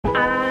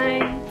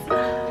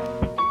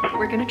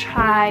gonna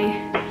try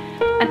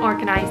and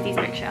organise these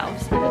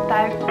bookshelves. I'm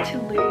about to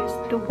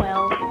lose the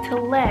will to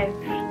live.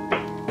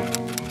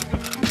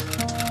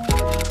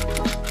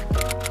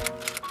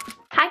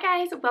 Hi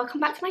guys, welcome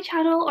back to my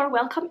channel, or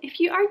welcome if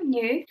you are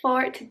new.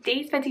 For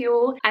today's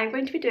video, I'm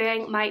going to be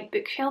doing my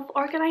bookshelf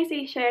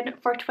organisation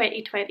for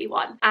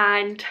 2021,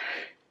 and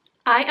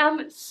I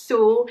am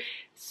so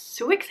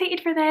excited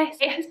for this.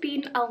 It has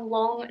been a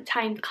long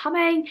time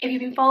coming. If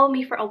you've been following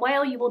me for a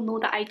while, you will know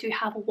that I do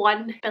have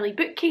one Billy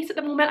bookcase at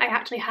the moment. I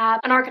actually have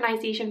an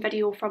organisation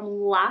video from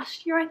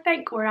last year, I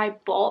think, where I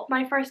bought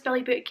my first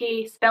Billy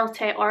bookcase, built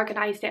it,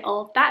 organised it,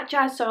 all of that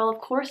jazz. So I'll of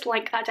course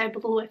link that down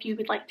below if you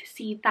would like to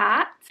see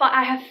that. But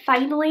I have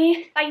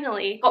finally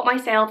got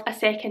myself a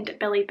second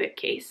Billy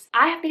bookcase.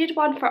 I have needed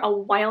one for a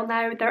while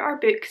now. There are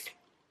books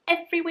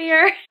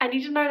everywhere. I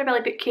need another Billy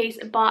bookcase,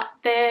 but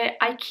the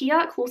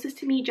IKEA closest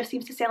to me just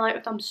seems to sell out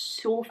of them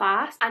so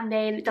fast and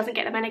then it doesn't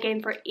get them in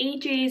again for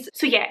ages.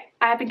 So yeah,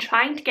 I have been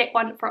trying to get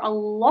one for a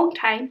long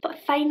time, but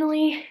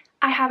finally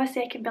I have a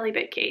second Billy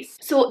bookcase.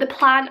 So the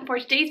plan for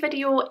today's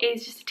video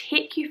is just to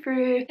take you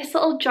through this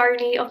little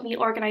journey of me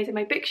organising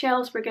my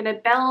bookshelves. We're going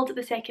to build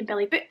the second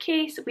Billy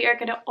bookcase, we are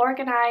going to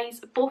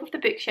organise both of the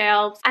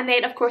bookshelves, and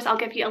then of course I'll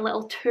give you a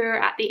little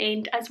tour at the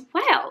end as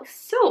well.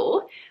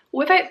 So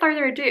without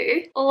further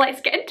ado,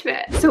 let's get into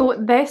it. So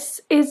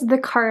this is the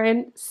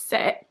current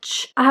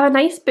stitch. I have a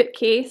nice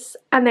bookcase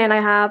and then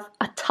I have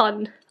a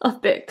ton of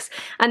books,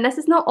 and this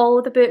is not all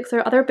of the books. There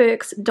are other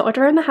books dotted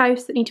around the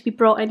house that need to be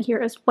brought in here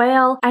as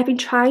well. I've been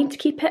trying to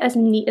keep it as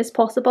neat as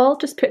possible,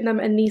 just putting them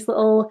in these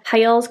little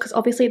piles because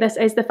obviously this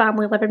is the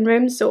family living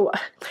room, so I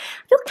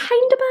feel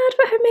kind of bad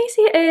about how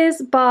messy it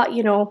is, but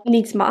you know,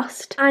 needs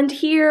must. And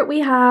here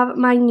we have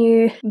my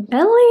new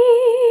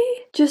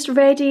Billy, just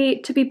ready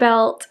to be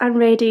built and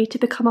ready to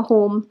become a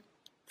home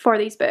for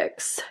these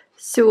books.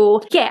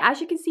 So yeah, as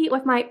you can see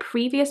with my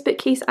previous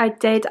bookcase, I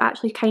did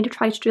actually kind of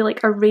try to do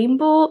like a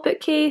rainbow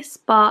bookcase,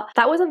 but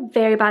that was a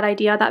very bad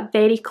idea. That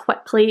very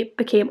quickly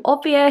became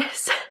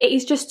obvious. It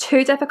is just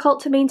too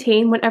difficult to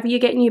maintain. Whenever you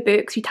get new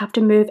books, you'd have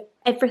to move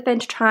everything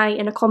to try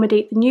and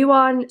accommodate the new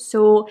one.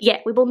 So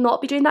yeah, we will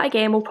not be doing that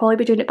again. We'll probably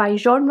be doing it by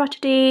genre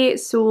today.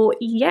 So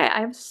yeah,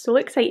 I'm so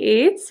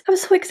excited. I'm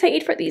so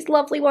excited for these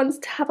lovely ones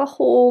to have a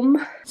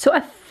home. So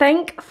I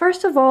think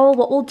first of all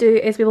what we'll do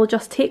is we will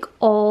just take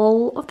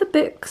all of the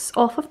books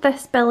off of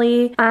this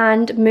Billy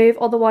and move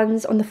all the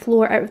ones on the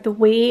floor out of the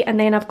way, and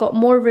then I've got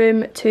more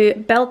room to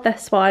build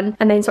this one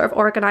and then sort of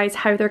organise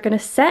how they're going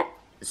to sit.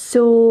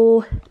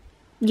 So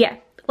yeah,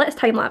 let's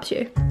time lapse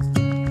you.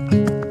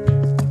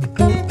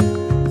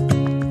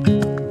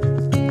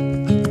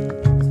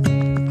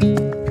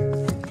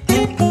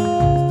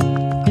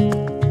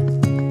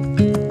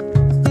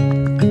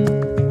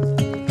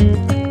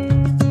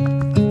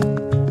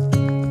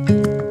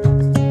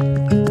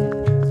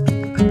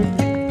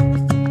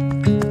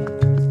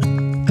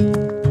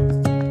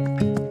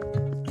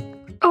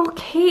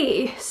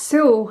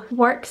 So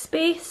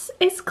workspace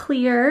is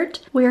cleared,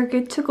 we're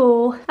good to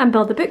go and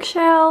build the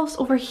bookshelves.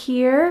 Over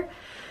here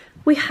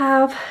we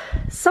have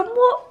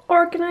somewhat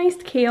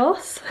organised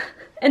chaos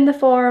in the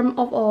form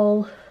of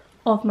all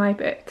of my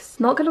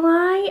books. Not gonna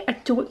lie, I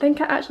don't think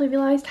I actually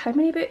realised how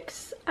many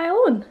books I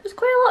own. There's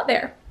quite a lot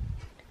there.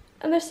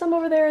 And there's some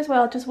over there as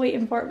well, just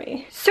waiting for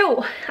me.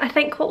 So I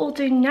think what we'll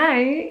do now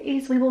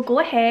is we will go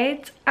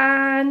ahead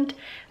and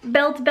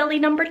build Billy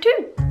number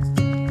 2.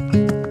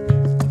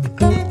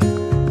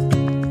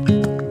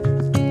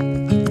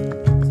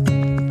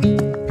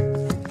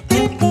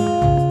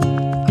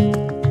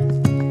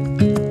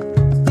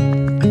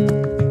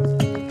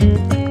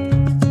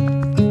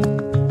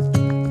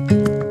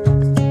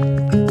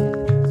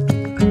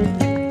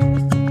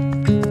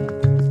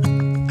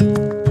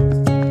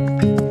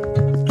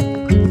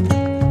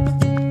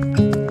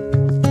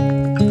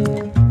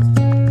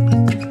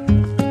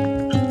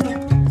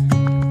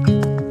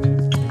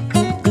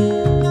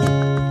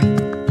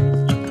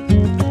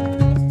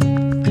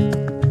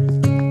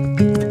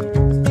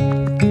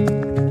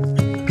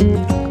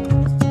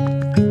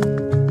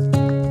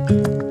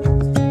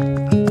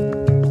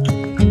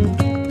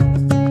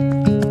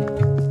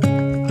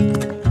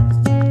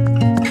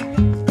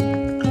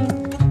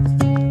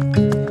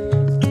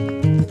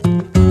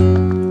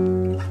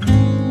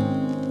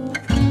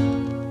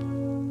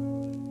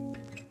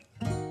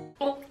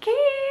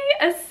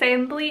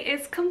 Assembly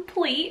is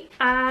complete,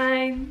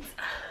 and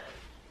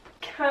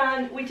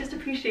can we just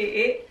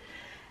appreciate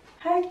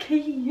how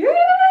cute? Oh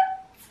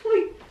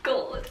my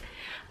god,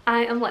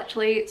 I am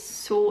literally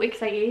so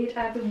excited.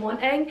 I've been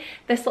wanting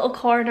this little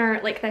corner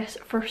like this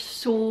for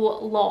so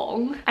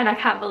long, and I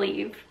can't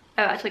believe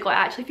I've actually got it.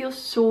 I actually feel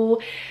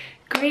so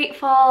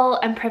grateful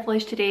and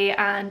privileged today,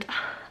 and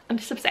I'm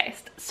just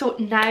obsessed. So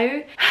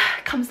now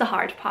comes the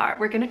hard part.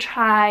 We're gonna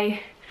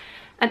try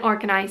and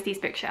organise these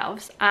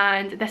bookshelves,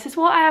 and this is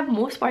what I am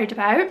most worried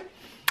about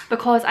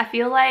because I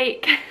feel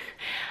like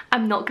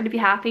I'm not going to be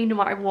happy no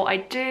matter what I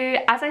do.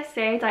 As I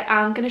said, I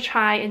am going to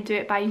try and do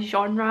it by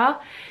genre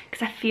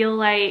because I feel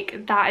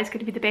like that is going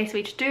to be the best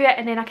way to do it,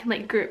 and then I can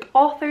like group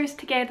authors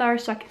together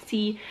so I can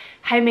see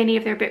how many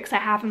of their books I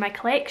have in my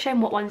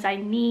collection, what ones I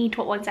need,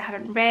 what ones I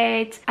haven't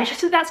read. I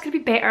just think that's going to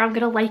be better. I'm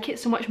going to like it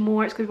so much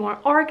more. It's going to be more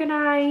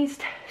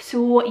organised.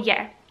 So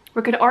yeah,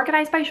 we're going to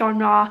organise by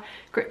genre,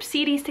 group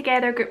series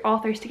together, group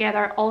authors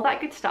together, all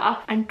that good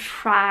stuff, and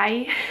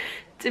try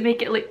to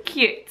make it look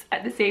cute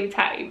at the same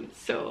time.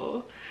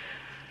 So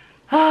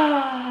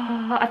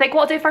I think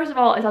what I'll do first of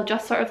all is I'll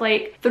just sort of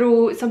like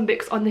throw some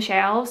books on the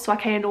shelves so I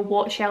kind of know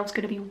what shelf's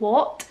going to be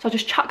what. So I'll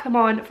just chuck them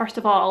on first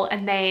of all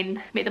and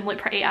then make them look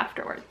pretty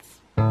afterwards.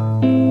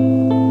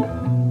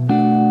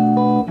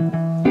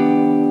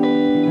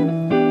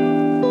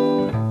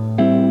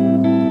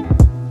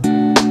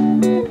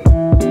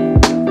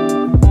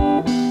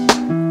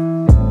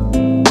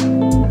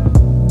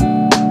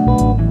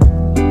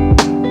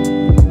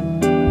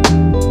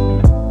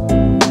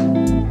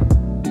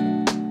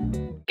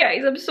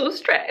 I'm so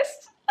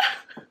stressed.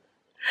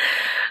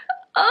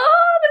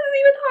 Oh, this is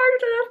even harder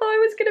than I thought it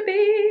was gonna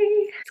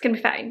be. It's gonna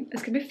be fine.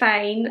 It's gonna be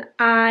fine.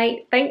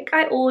 I think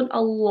I own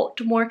a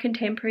lot more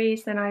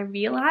contemporaries than I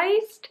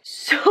realised,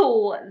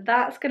 so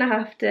that's gonna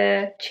have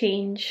to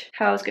change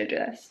how I was gonna do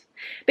this.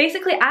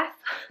 Basically,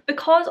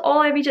 because all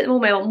I read at the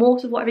moment, well,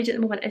 most of what I read at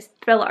the moment is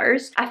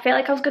thrillers, I felt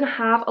like I was going to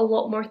have a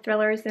lot more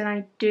thrillers than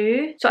I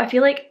do. So I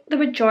feel like the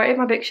majority of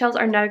my bookshelves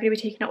are now going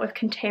to be taken up with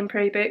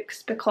contemporary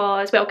books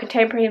because, well,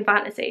 contemporary and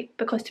fantasy,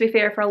 because to be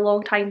fair, for a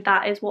long time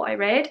that is what I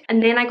read.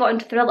 And then I got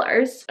into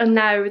thrillers, and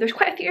now there's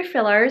quite a few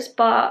thrillers,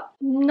 but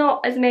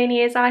not as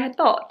many as I had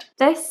thought.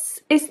 This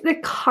is the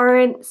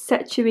current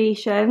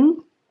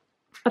situation.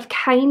 I've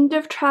kind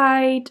of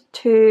tried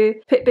to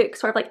put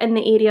books sort of like in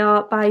the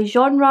area by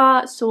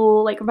genre. So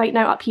like right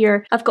now up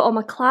here I've got all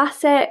my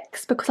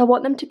classics because I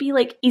want them to be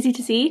like easy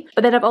to see,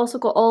 but then I've also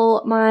got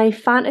all my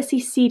fantasy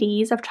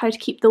series. I've tried to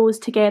keep those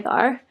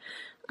together,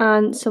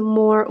 and some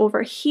more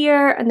over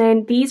here, and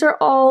then these are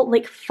all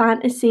like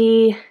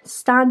fantasy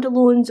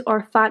standalones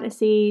or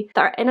fantasy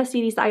that are in a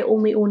series that I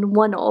only own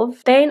one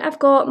of. Then I've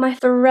got my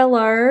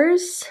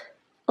thrillers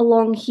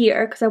along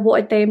here because I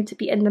wanted them to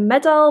be in the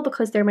middle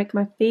because they're like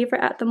my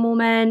favourite at the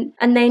moment.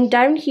 And then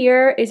down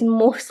here is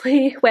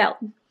mostly, well,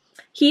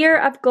 here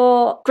I've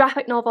got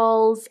graphic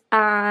novels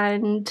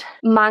and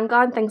manga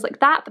and things like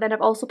that, but then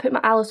I've also put my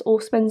Alice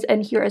Oseman's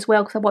in here as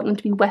well because I want them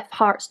to be with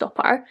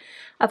Heartstopper.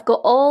 I've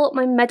got all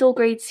my middle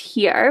grades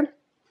here.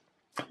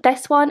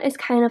 This one is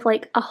kind of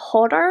like a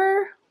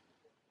horror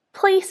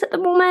place at the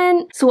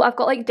moment, so I've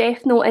got like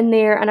Death Note in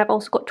there, and I've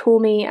also got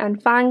Tommy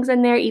and Fangs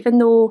in there. Even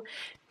though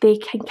they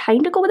can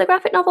kind of go with the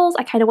graphic novels,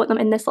 I kind of want them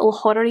in this little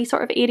horror-y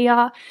sort of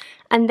area.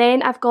 And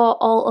then I've got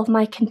all of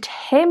my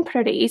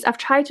contemporaries. I've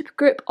tried to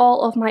group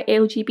all of my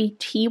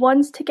LGBT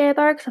ones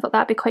together because I thought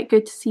that'd be quite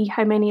good to see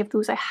how many of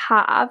those I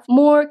have.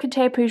 More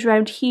contemporaries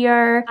around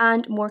here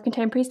and more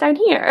contemporaries down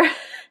here.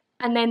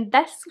 And then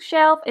this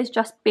shelf is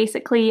just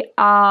basically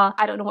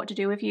I don't know what to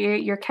do with you.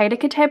 You're kind of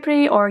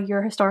contemporary, or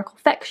you're historical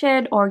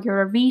fiction, or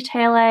you're a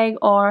retelling,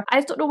 or I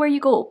just don't know where you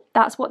go.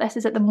 That's what this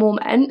is at the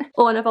moment.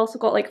 Oh, and I've also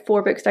got like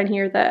 4 books down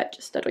here that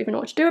just I don't even know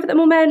what to do with at the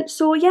moment.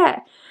 So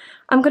yeah,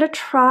 I'm gonna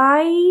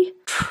try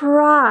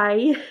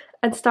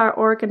and start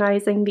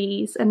organising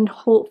these, and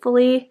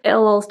hopefully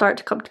it'll all start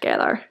to come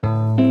together.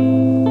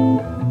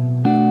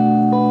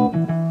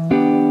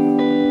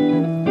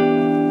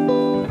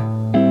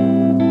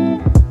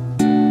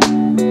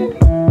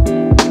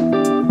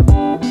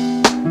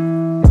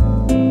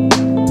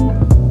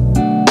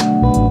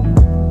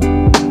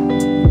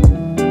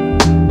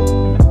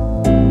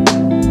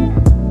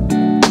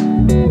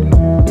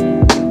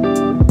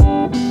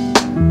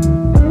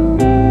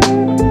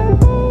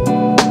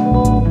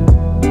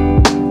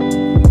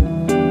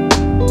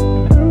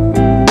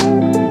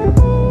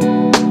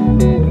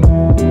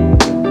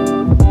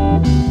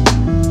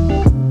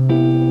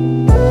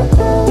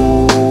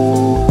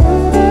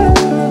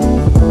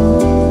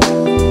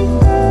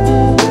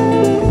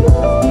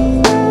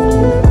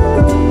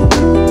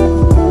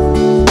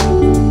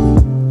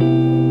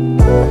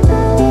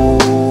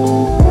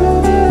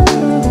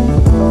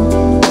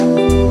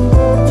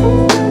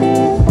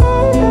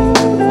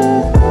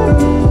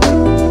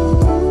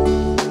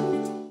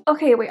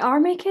 Okay, we are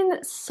making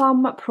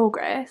some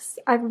progress.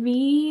 I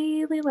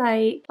really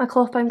like my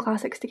cloth bound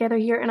classics together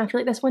here, and I feel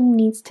like this one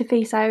needs to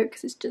face out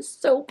because it's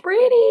just so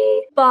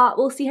pretty. But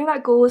we'll see how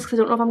that goes because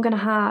I don't know if I'm going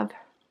to have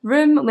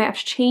room. I might have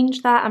to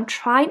change that. I'm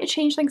trying to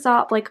change things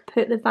up, like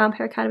put the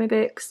Vampire Academy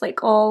books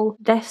like all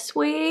this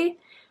way.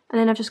 And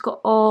then I've just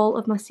got all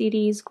of my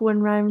CDs going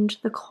round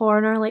the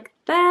corner like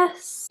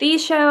this.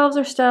 These shelves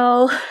are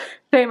still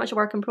very much a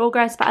work in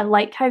progress, but I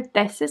like how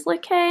this is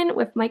looking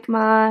with like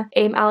my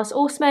Alice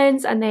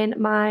Oseman's and then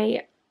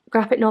my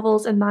graphic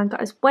novels and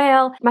manga as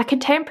well. My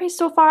contemporaries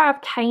so far,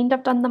 I've kind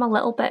of done them a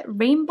little bit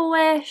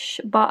rainbowish,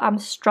 but I'm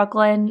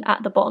struggling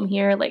at the bottom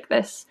here. Like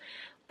this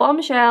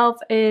bottom shelf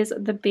is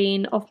the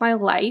bane of my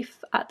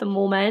life at the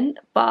moment,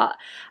 but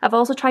I've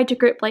also tried to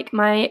group like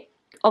my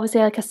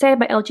obviously like I said,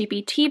 my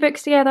LGBT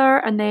books together,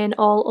 and then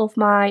all of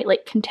my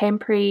like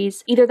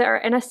contemporaries, either that are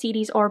in a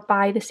series or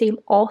by the same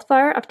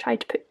author. I've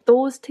tried to put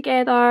those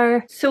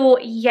together. So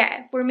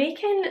yeah, we're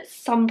making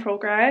some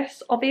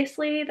progress.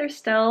 Obviously there's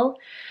still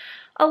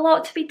a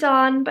lot to be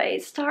done, but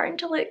it's starting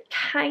to look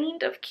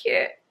kind of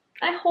cute,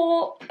 I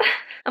hope.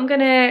 I'm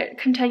gonna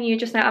continue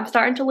just now. I'm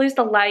starting to lose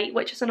the light,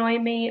 which is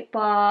annoying me,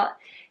 but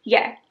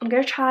yeah, I'm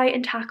gonna try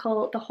and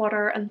tackle the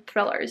horror and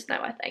thrillers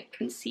now, I think,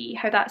 and see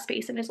how that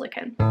spacing is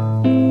looking.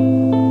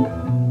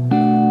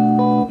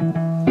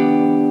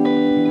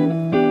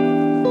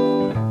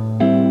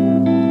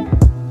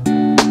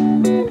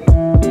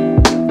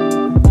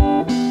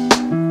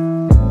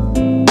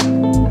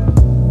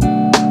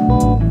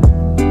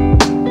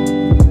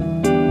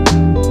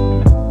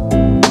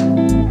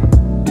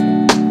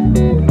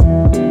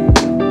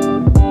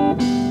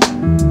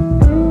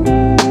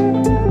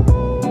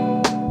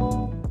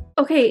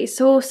 Okay,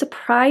 so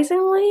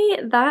surprisingly,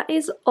 that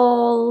is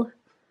all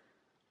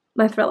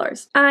my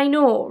thrillers. I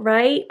know,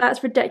 right?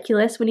 That's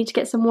ridiculous. We need to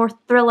get some more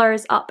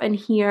thrillers up in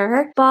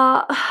here,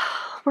 but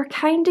we're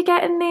kind of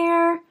getting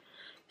there.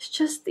 It's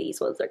just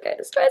these ones are kind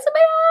of stressing me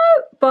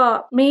out.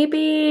 But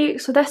maybe,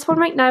 so this one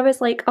right now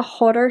is like a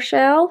horror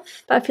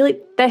shelf, but I feel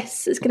like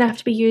this is gonna have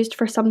to be used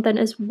for something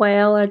as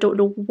well. I don't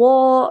know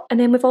what. And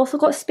then we've also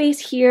got space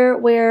here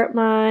where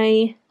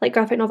my like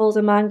graphic novels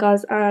and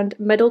mangas and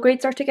middle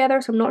grades are together,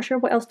 so I'm not sure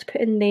what else to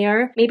put in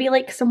there. Maybe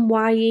like some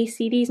YA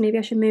series, maybe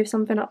I should move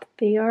something up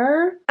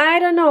there. I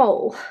don't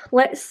know.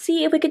 Let's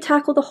see if we can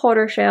tackle the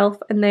horror shelf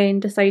and then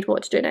decide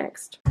what to do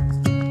next.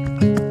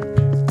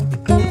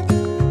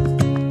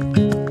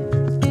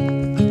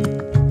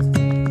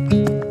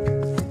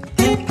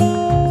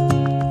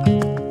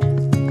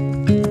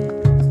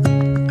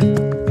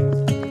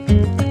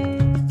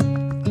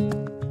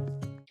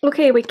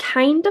 Okay, we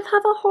kind of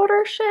have a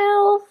horror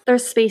shelf.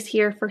 There's space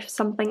here for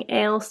something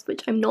else,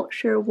 which I'm not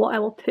sure what I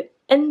will put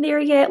in there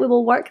yet. We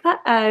will work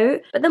that out.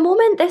 But at the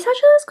moment, this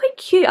actually looks quite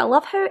cute. I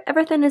love how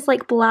everything is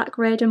like black,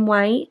 red and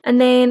white. And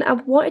then I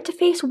wanted to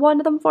face one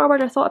of them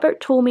forward. I thought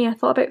about Tommy, I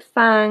thought about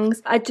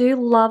Fangs. I do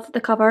love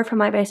the cover for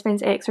My Best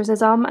Friend's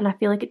Exorcism, and I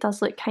feel like it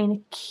does look kind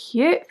of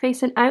cute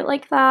facing out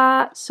like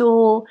that.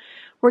 So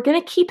we're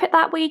gonna keep it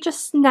that way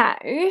just now.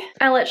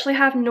 I literally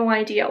have no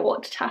idea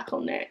what to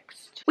tackle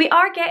next. We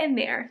are getting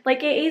there,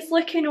 like it is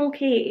looking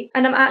okay,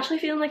 and I'm actually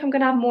feeling like I'm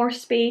gonna have more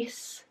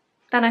space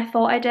than I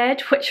thought I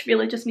did, which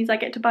really just means I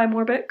get to buy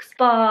more books.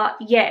 But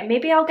yeah,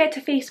 maybe I'll get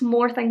to face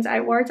more things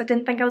outwards. I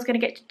didn't think I was gonna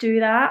get to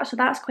do that, so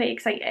that's quite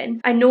exciting.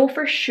 I know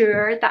for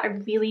sure that I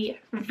really,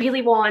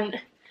 really want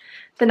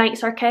the Night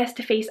Circus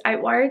to face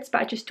outwards,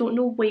 but I just don't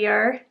know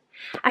where.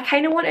 I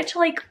kind of wanted to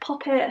like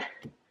pop it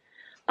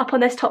up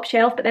on this top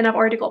shelf, but then I've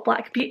already got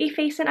Black Beauty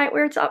facing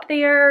outwards up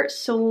there,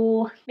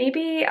 so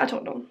maybe, I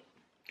don't know.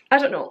 I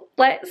don't know.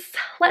 Let's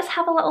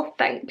have a little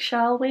think,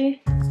 shall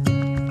we?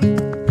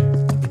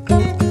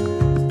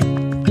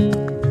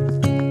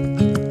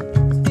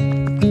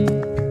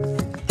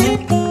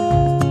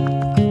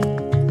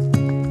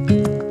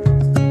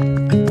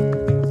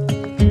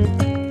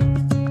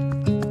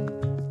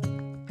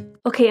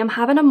 Okay, I'm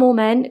having a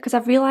moment because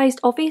I've realised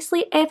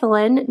obviously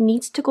Evelyn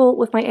needs to go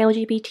with my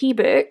LGBT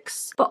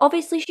books, but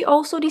obviously she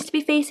also needs to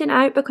be facing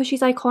out because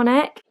she's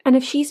iconic, and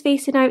if she's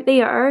facing out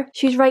there,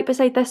 she's right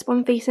beside this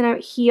one facing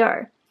out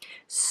here.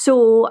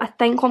 So I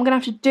think what I'm going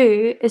to have to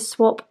do is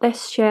swap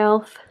this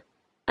shelf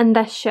and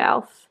this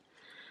shelf,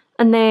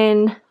 and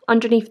then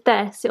underneath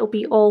this it'll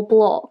be all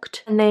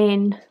blocked, and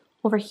then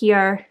over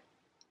here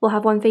we'll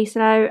have one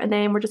facing out, and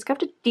then we're just going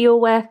to have to deal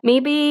with,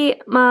 maybe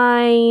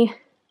my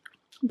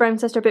Brown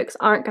Sister books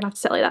aren't gonna have to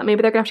sit like that.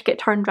 Maybe they're gonna have to get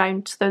turned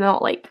around so they're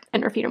not like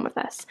interfering with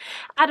this.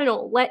 I don't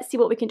know, let's see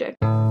what we can do.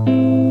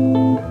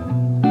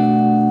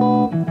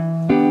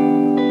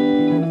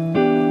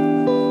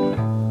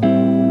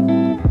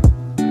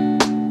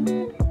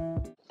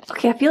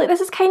 Okay, I feel like this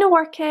is kind of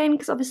working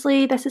because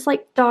obviously this is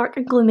like dark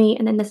and gloomy,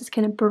 and then this is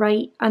kind of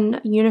bright and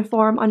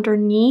uniform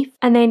underneath.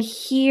 And then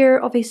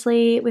here,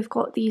 obviously, we've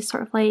got these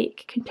sort of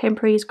like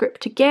contemporaries grouped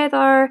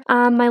together,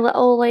 and my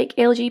little like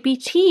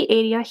LGBT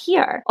area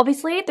here.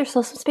 Obviously, there's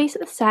still some space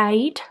at the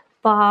side,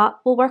 but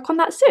we'll work on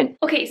that soon.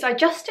 Okay, so I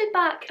just stood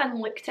back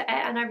and looked at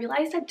it, and I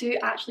realised I do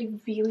actually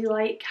really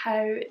like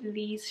how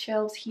these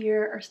shelves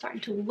here are starting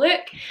to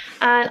look.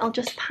 And I'll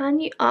just pan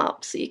you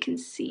up so you can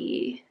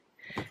see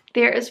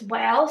there as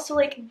well. So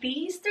like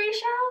these three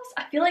shelves,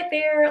 I feel like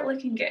they're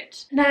looking good.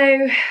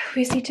 Now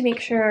we just need to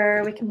make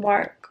sure we can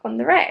work on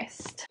the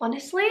rest.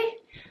 Honestly,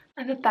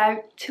 I'm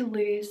about to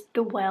lose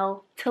the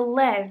will to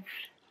live.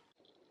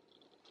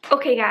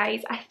 Okay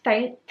guys, I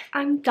think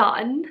I'm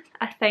done.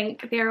 I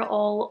think they're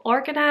all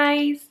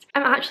organised.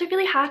 I'm actually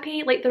really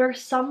happy. Like there are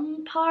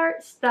some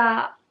parts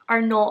that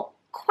are not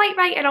quite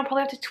right, and I'll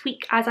probably have to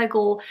tweak as I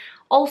go.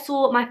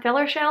 Also, my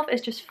thriller shelf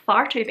is just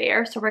far too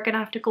bare, so we're gonna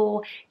have to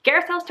go get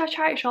ourselves to a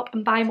charity shop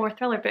and buy more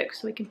thriller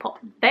books so we can pop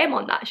them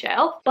on that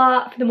shelf.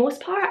 But for the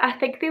most part, I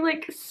think they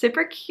look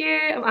super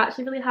cute. I'm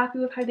actually really happy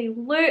with how they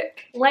look.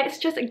 Let's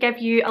just give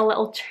you a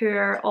little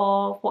tour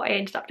of what I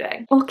ended up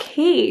doing.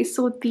 Okay,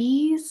 so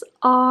these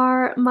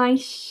are my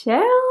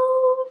shelves.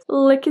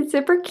 Looking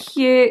super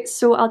cute.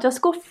 So I'll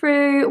just go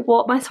through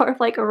what my sort of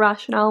like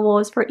rationale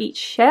was for each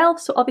shelf.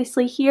 So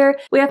obviously here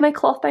we have my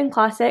cloth bound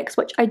classics,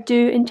 which I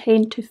do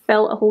intend to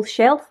fill a whole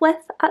shelf with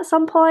at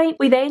some point.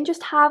 We then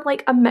just have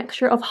like a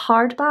mixture of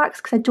hardbacks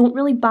because I don't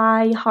really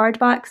buy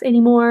hardbacks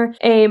anymore.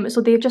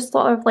 So they've just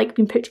sort of like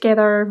been put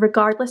together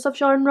regardless of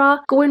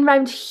genre. Going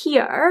around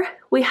here,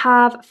 we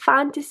have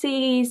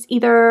fantasies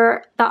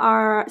either that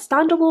are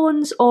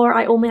standalones or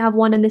I only have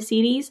one in the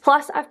series.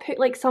 Plus I've put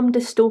like some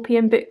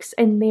dystopian books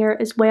in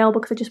there as well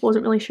because I just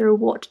wasn't really sure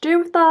what to do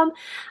with them.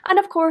 And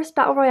of course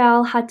Battle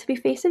Royale had to be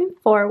facing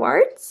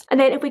forwards. And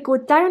then if we go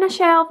down a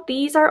shelf,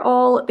 these are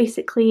all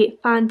basically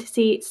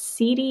fantasy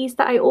series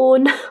that I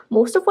own,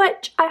 most of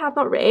which I have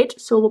not read,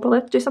 so we'll probably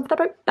have to do something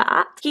about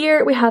that.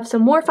 Here we have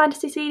some more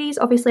fantasy series.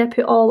 Obviously I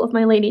put all of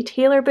my Laini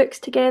Taylor books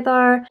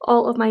together,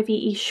 all of my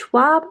V.E.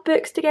 Schwab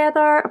books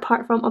together,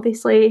 apart from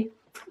obviously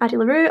Addie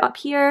LaRue up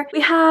here.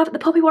 We have the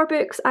Poppy War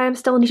books. I am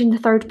still needing the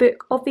third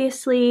book,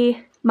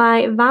 obviously.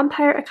 My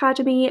Vampire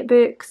Academy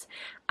books,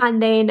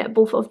 and then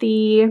both of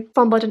the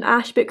From Blood and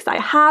Ash books that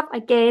I have.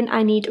 Again,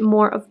 I need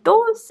more of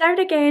those. Third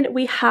again,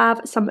 we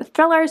have some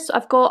thrillers. So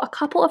I've got a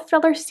couple of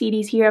thriller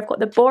series here. I've got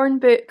the Born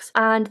books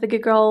and the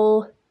Good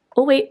Girl.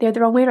 Oh wait, they're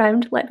the wrong way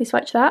around. Let me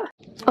switch that.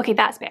 Okay,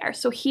 that's better.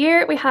 So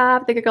here we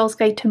have the Good Girl's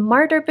Guide to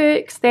Murder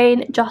books,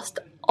 then just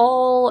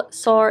all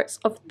sorts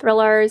of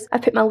thrillers. I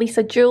put my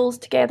Lisa Jules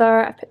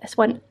together. I put this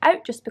one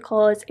out just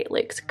because it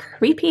looks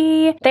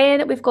creepy.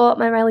 Then we've got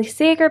my Riley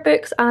Sager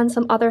books and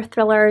some other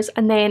thrillers,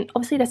 and then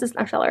obviously this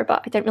isn't a thriller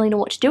but I didn't really know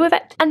what to do with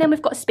it. And then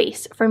we've got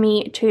space for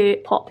me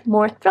to pop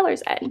more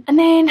thrillers in. And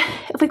then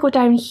if we go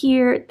down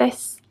here,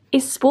 this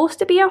is supposed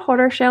to be a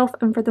horror shelf,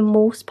 and for the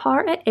most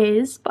part it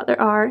is, but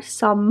there are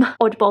some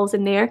oddballs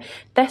in there.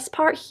 This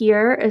part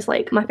here is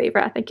like my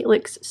favourite. I think it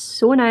looks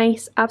so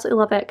nice. Absolutely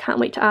love it. Can't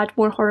wait to add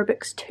more horror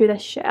books to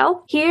this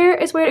shelf. Here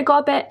is where it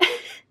got a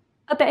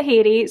bit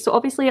hairy. So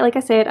obviously, like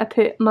I said, I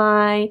put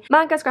my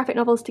mangas, graphic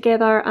novels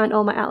together and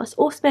all my Alice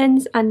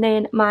Oseman's and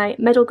then my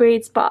middle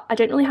grades, but I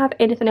didn't really have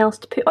anything else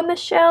to put on this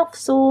shelf.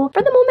 So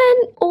for the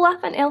moment,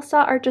 Olaf and Elsa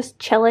are just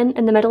chilling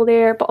in the middle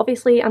there, but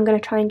obviously I'm going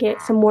to try and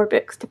get some more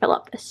books to fill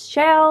up this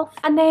shelf.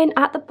 And then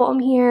at the bottom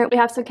here, we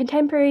have some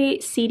contemporary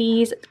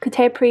series,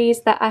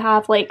 contemporaries that I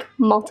have like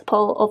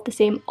multiple of the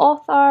same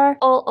author,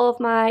 all of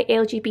my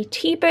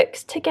LGBT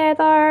books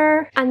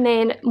together, and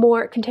then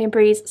more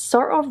contemporaries,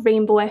 sort of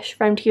rainbowish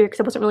around here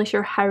because I wasn't really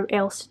sure how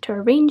else to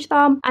arrange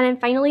them. And then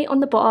finally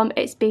on the bottom,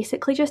 it's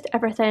basically just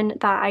everything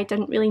that I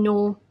didn't really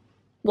know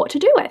what to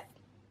do with.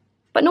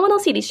 But no one will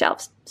see these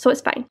shelves, so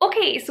it's fine.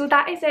 Okay, so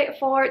that is it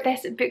for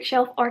this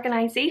bookshelf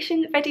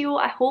organisation video.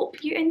 I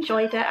hope you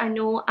enjoyed it. I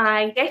know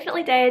I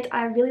definitely did.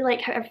 I really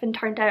like how everything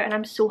turned out, and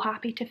I'm so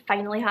happy to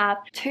finally have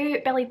 2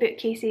 Billy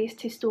bookcases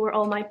to store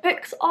all my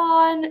books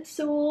on.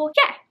 So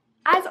yeah.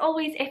 As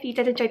always, if you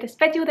did enjoy this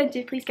video, then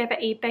do please give it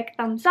a big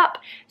thumbs up.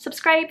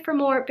 Subscribe for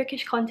more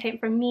bookish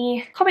content from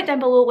me. Comment down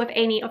below with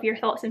any of your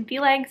thoughts and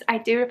feelings. I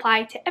do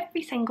reply to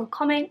every single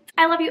comment.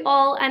 I love you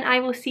all, and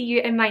I will see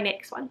you in my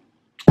next one.